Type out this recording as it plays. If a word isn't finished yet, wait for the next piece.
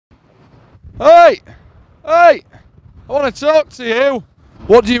Hey! Hey! I want to talk to you.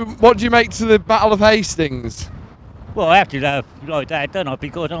 What do you make to the Battle of Hastings? Well, I have to laugh like that, don't I?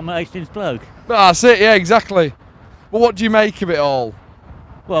 Because I'm a Hastings bloke. That's it, yeah, exactly. But what do you make of it all?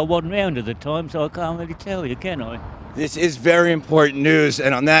 Well, I wasn't round at the time, so I can't really tell you, can I? This is very important news,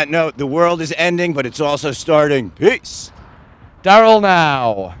 and on that note, the world is ending, but it's also starting. Peace. Daryl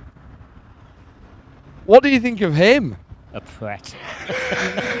now. What do you think of him? A prat.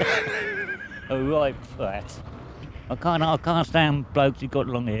 A right prat. I can't stand blokes who got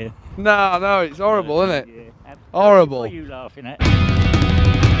long hair. No, it's horrible, isn't it? Yeah. Horrible. What are you laughing at?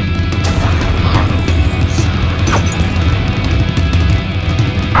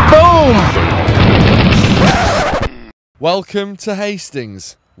 Boom! Welcome to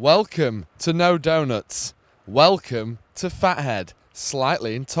Hastings. Welcome to No Donuts. Welcome to Fathead,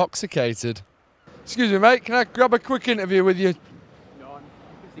 slightly intoxicated. Excuse me, mate, can I grab a quick interview with you?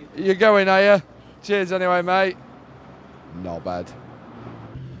 You're going, are you? Cheers anyway, mate. Not bad.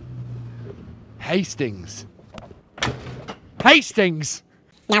 Hastings. Hastings!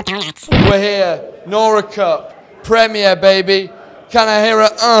 No donuts. We're here. Nora Cup. Premier, baby. Can I hear a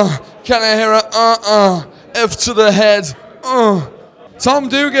Can I hear a F to the head. Tom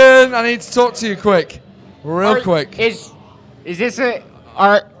Dugan, I need to talk to you quick. Real quick. Is this a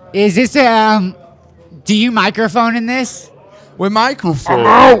do you microphone in this? We're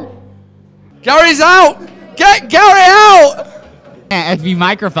microphone. Gary's out! Get Gary out! Yeah, it'd be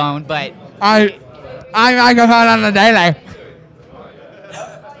microphone, but I microphone on the daily.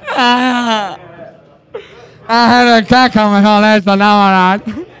 I had a cat comment on this, but now I'm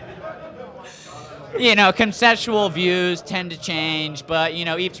not. you know, conceptual views tend to change, but you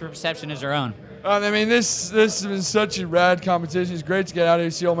know, each perception is their own. I mean, this has been such a rad competition. It's great to get out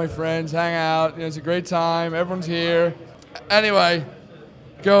here, see all my friends, hang out. You know, it's a great time. Everyone's here. Anyway,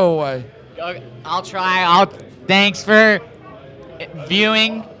 go away. I'll try. Thanks for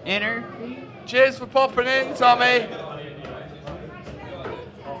viewing, Inner. Cheers for popping in, Tommy.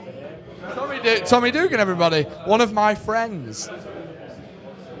 Tommy Dugan, everybody. One of my friends.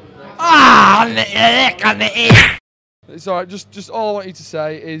 It's alright, just all I want you to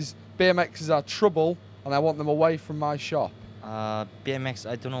say is BMXs are trouble and I want them away from my shop. BMX,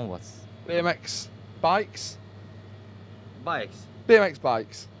 I don't know what's... BMX bikes? Bikes? BMX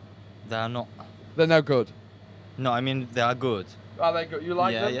bikes. They are not... They're no good. No, I mean, they are good. Are they good? You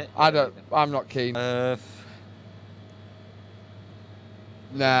like them? Yeah. I don't. I'm not keen. Nah.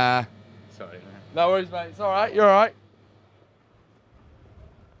 Sorry, man. No worries, mate. It's alright. You're alright.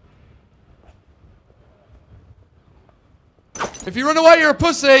 If you run away, you're a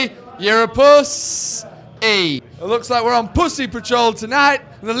pussy. You're a puss. It looks like we're on Pussy Patrol tonight,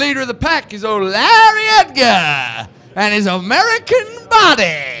 and the leader of the pack is old Larry Edgar and his American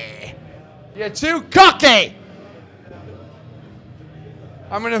body. You're too cocky.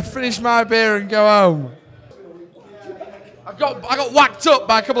 I'm gonna finish my beer and go home. I got whacked up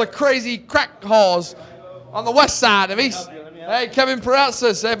by a couple of crazy crack whores on the west side of East. Hey, Kevin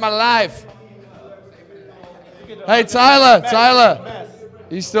Perazza saved my life. Hey, Tyler,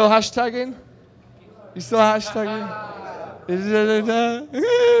 you still hashtagging? You still hashtagging?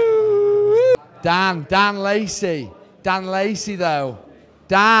 Dan Lacey. Dan Lacey, though.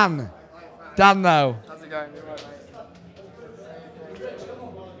 Dan though. How's it going?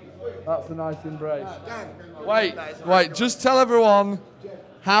 That's a nice embrace. Wait, just tell everyone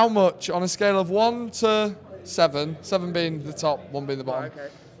how much, on a scale of 1 to 7, 7 being the top, 1 being the bottom,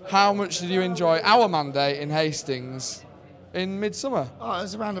 how much did you enjoy our mandate in Hastings in midsummer? Oh, it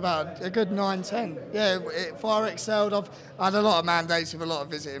was around about a good 9, 10. Yeah, it far excelled. I had a lot of mandates with a lot of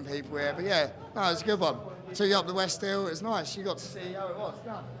visiting people here, but yeah, no, it was a good one. Took you up the West Hill, it was nice. You got to see how it was.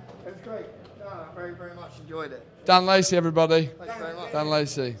 No, it was great. No, I very, very much enjoyed it. Dan Lacey, everybody. Thanks very much. Dan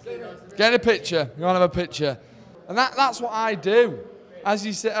Lacey. Get a picture. You want to have a picture? And that's what I do. As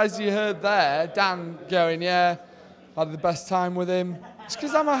you heard there, Dan going, yeah, I had the best time with him. It's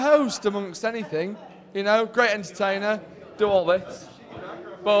because I'm a host amongst anything. You know, great entertainer, do all this.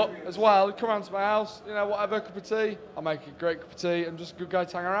 But as well, come around to my house, you know, whatever, cup of tea. I'll make a great cup of tea and just a good guy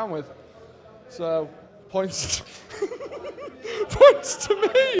to hang around with. So, points to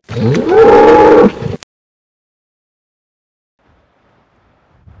me.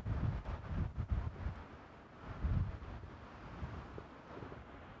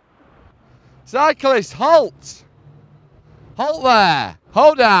 Cyclist, halt! Halt there!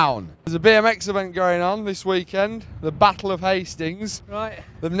 Hold down! There's a BMX event going on this weekend, the Battle of Hastings. Right.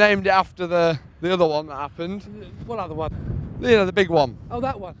 They've named it after the other one that happened. What other one? You know, the big one. Oh,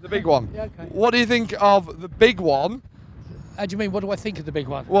 that one. The big one. Yeah, okay. What do you think of the big one How do you mean? What do I think of the big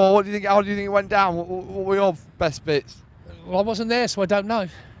one? Well, what do you think? How do you think it went down? What were your best bits? Well, I wasn't there, so I don't know.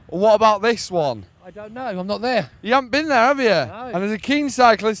 Well, what about this one? I don't know. I'm not there. You haven't been there, have you? No. And as a keen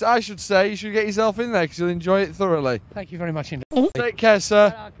cyclist, I should say you should get yourself in there because you'll enjoy it thoroughly. Thank you very much indeed. Take care,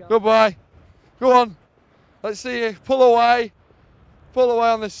 sir. Goodbye. Go on. Let's see you. Pull away. Pull away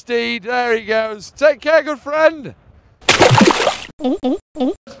on the steed. There he goes. Take care, good friend.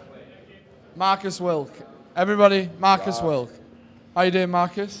 Marcus Wilk. Everybody, Marcus Wilk. How you doing,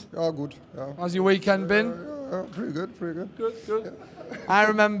 Marcus? Oh, good. Yeah. How's your weekend been? Pretty good, pretty good. Good. Yeah. I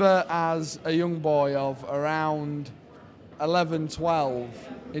remember as a young boy of around 11, 12,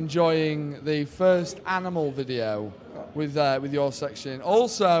 enjoying the first animal video with your section.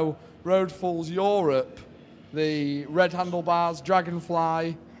 Also, Road Falls Europe, the red handlebars,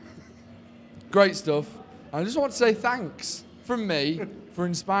 dragonfly, great stuff. And I just want to say thanks from me for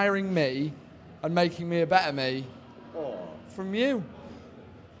inspiring me and making me a better me. From you.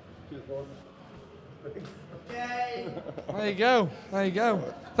 There you go. There you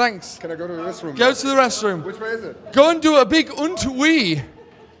go. Thanks. Can I go to the restroom? Go to the restroom. Which way is it? Go and do a big untwee.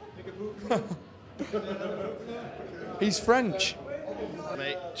 He's French.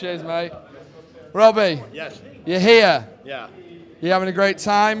 Mate. Cheers, mate. Robbie. Yes. You're here. Yeah. You having a great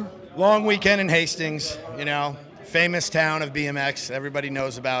time? Long weekend in Hastings, you know, famous town of BMX. Everybody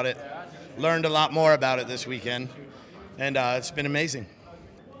knows about it. Learned a lot more about it this weekend, and it's been amazing.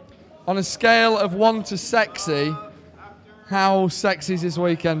 On a scale of 1 to sexy, how sexy's this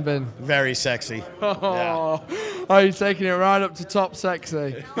weekend been? Very sexy. Oh, are you taking it right up to top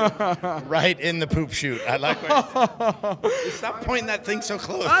sexy? Right in the poop chute. I like it. Stop pointing that thing so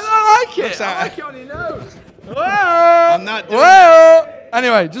close. I like it. I like it on your nose. Whoa! I'm not doing Whoa!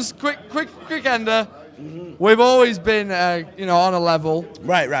 Anyway, just quick ender. We've always been, you know, on a level.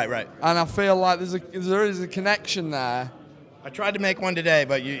 Right. And I feel like there is a connection there. I tried to make one today,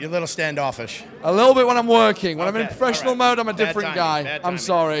 but you're a little standoffish. A little bit when I'm working. When I'm in Okay, professional all right. mode, I'm a Bad different timing, guy. bad I'm timing.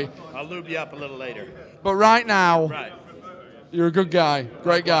 sorry. I'll lube you up a little later. But right now, Right. you're a good guy.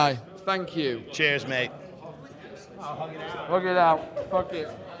 Great guy. Thank you. Cheers, mate. Hug it out. Fuck it.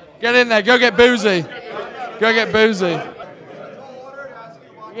 Get in there. Go get boozy. Go get boozy.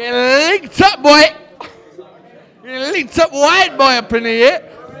 Get linked up, boy. Get linked up white boy up in here.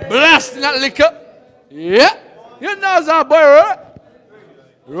 Blasting that liquor. Yeah. You know that, boy, right?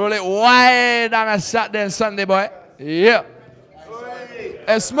 Roll it wide on a Saturday and Sunday, boy. Yeah.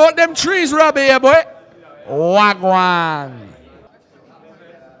 And smoke them trees, Robbie, here, boy. Wagwan.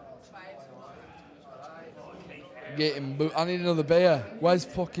 I need another beer. Where's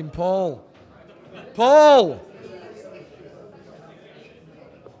fucking Paul? Paul!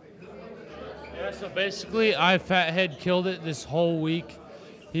 Yeah, so basically, Fathead killed it this whole week.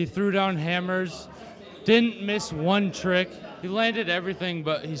 He threw down hammers, didn't miss one trick. He landed everything,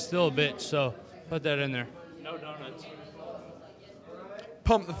 but he's still a bitch, so put that in there. No donuts.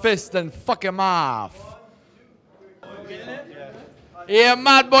 Pump the fist and fuck him off. Yeah,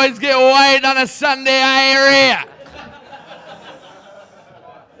 mad boys get wide on a Sunday, I hear ya.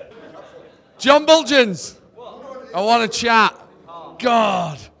 John Bulgens, I want to chat.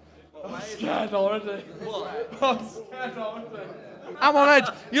 God. I'm scared already. I'm scared already. I'm on edge.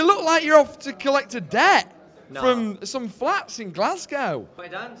 You look like you're off to collect a debt from some flats in Glasgow. Can I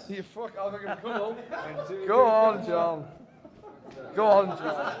dance? You fuck, I'll make him come. Go on, John. Go on,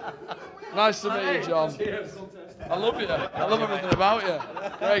 John. Nice to meet you, John. I love you. I love everything about you.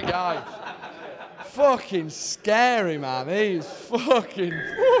 Great guy. Fucking scary, man. He's fucking...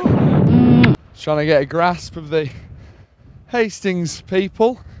 Trying to get a grasp of the Hastings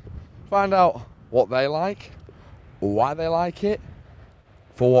people. Find out what they like, why they like it,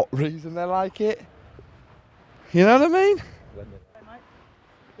 for what reason they like it. You know what I mean?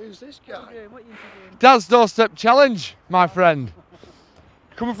 Who's this guy? Dad's Doorstep Challenge, my friend.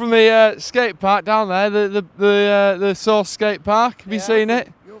 Coming from the skate park down there, the Source skate park. Have you seen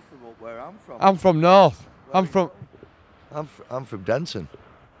it? You're from where I'm from. I'm from North. I'm from Denton.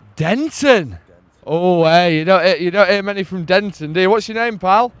 Denton? Oh, hey, you don't hear many from Denton, do you? What's your name,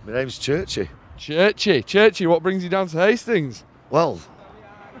 pal? My name's Churchy. Churchy, what brings you down to Hastings? Well,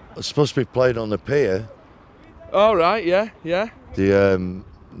 I was supposed to be playing on the pier. Oh, right, yeah. The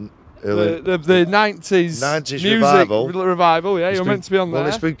 90s music revival. Yeah, you're meant to be on there. Well,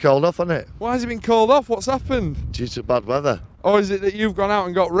 it's been called off, hasn't it? Why has it been called off? What's happened? Due to bad weather. Or is it that you've gone out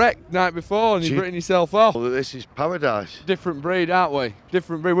and got wrecked the night before and you've written yourself off? Well, this is paradise. Different breed, aren't we?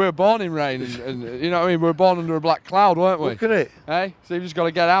 Different breed. We were born in rain and you know what I mean? We were born under a black cloud, weren't we? Look at it. Hey? So you've just got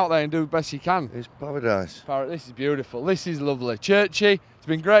to get out there and do the best you can. It's paradise. This is beautiful. This is lovely. Churchy, it's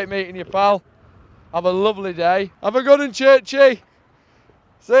been great meeting you, pal. Have a lovely day. Have a good one, Churchy.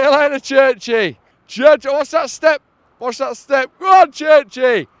 See you later, Churchy. Church, what's that step? What's that step? Go on,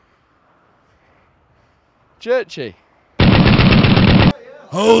 Churchy. Churchy.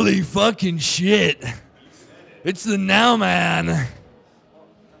 Holy fucking shit. It's the Now Man.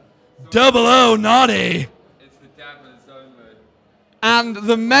 00 Noddy. It's the Dammers only. And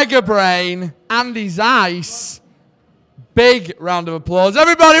the Mega Brain, Andy's Ice. Big round of applause.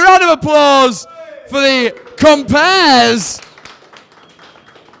 Everybody, round of applause for the Compares.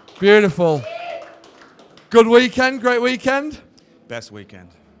 Beautiful. Good weekend, great weekend. Best weekend.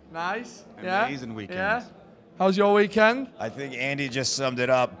 Nice. Amazing weekend. Yeah. How's your weekend? I think Andy just summed it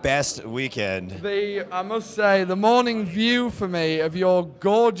up. Best weekend. I must say, the morning view for me of your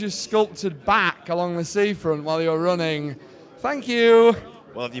gorgeous sculpted back along the seafront while you're running. Thank you.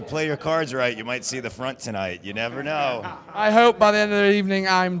 Well, if you play your cards right, you might see the front tonight. You never know. I hope by the end of the evening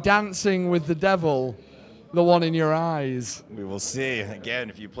I'm dancing with the devil, the one in your eyes. We will see.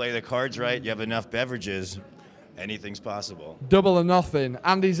 Again, if you play the cards right, you have enough beverages, anything's possible. Double or nothing.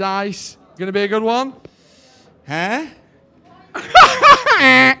 Andy's Ice, gonna be a good one? Huh?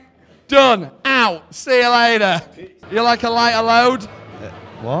 Done. Out. See you later. You like a lighter load?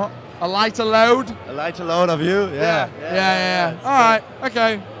 What? A lighter load? A lighter load of you? Yeah. All right.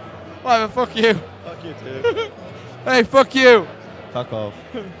 Okay. Whatever. Fuck you. Fuck you too. Hey, fuck you. Fuck off.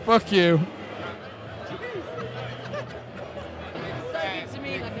 Fuck you. So good to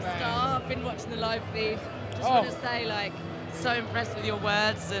meet like a star. I've been watching the live feed. Just want to say, like, so impressed with your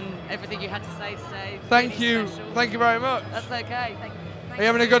words and everything you had to say today. Thank Really you. special. Thank you very much. That's okay. Are you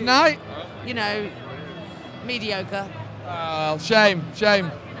having a good night? You know, mediocre. Shame.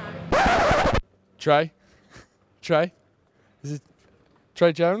 Trey? Is it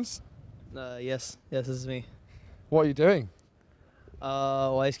Trey Jones? Yes, this is me. What are you doing?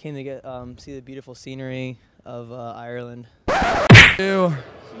 Well, I just came to get see the beautiful scenery of Ireland. You.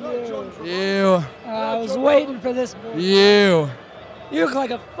 I was waiting for this. You. You look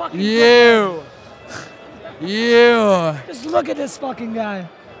like a fucking. You. Just look at this fucking guy.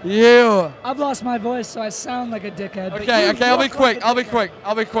 You. I've lost my voice, so I sound like a dickhead. but Okay, you I'll be look quick. like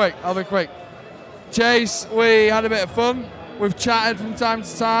I'll be quick. Chase, we had a bit of fun. We've chatted from time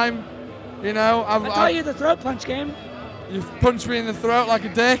to time. You know, I taught you the throat punch game. You've punched me in the throat like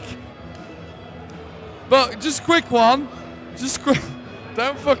a dick. But just quick one.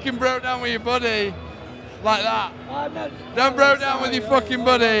 Don't fucking bro down with your buddy like that. Don't bro down with your fucking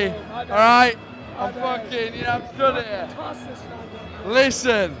buddy. All right? I'm fucking, I'm stood here.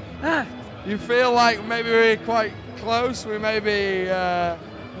 Listen, you feel like maybe we're quite close. We may be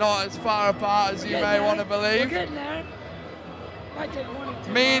not as far apart as you may want to believe. We're getting there. Might take 1 or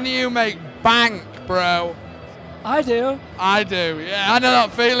 2. Me and you make bank, bro. I do. Yeah, I know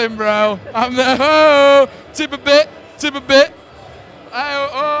that feeling, bro. I'm the tip a bit.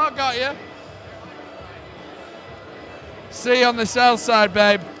 Oh, I got you. See you on the south side,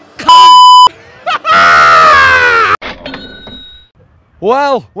 babe.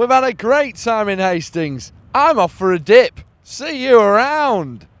 Well, we've had a great time in Hastings. I'm off for a dip. See you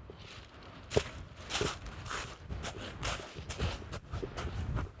around.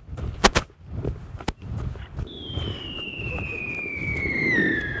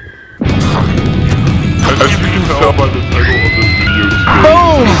 As you can tell by the title of this video, today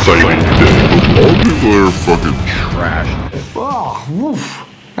is a psych day. All people are fucking trash. Oh, woof.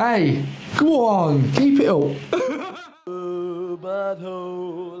 Hey, go on, keep it up.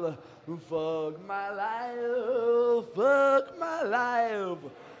 Butthole, fuck my life, fuck my life,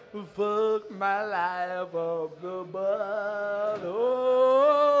 fuck my life up the butthole,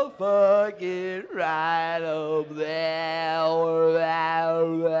 fuck it right up there.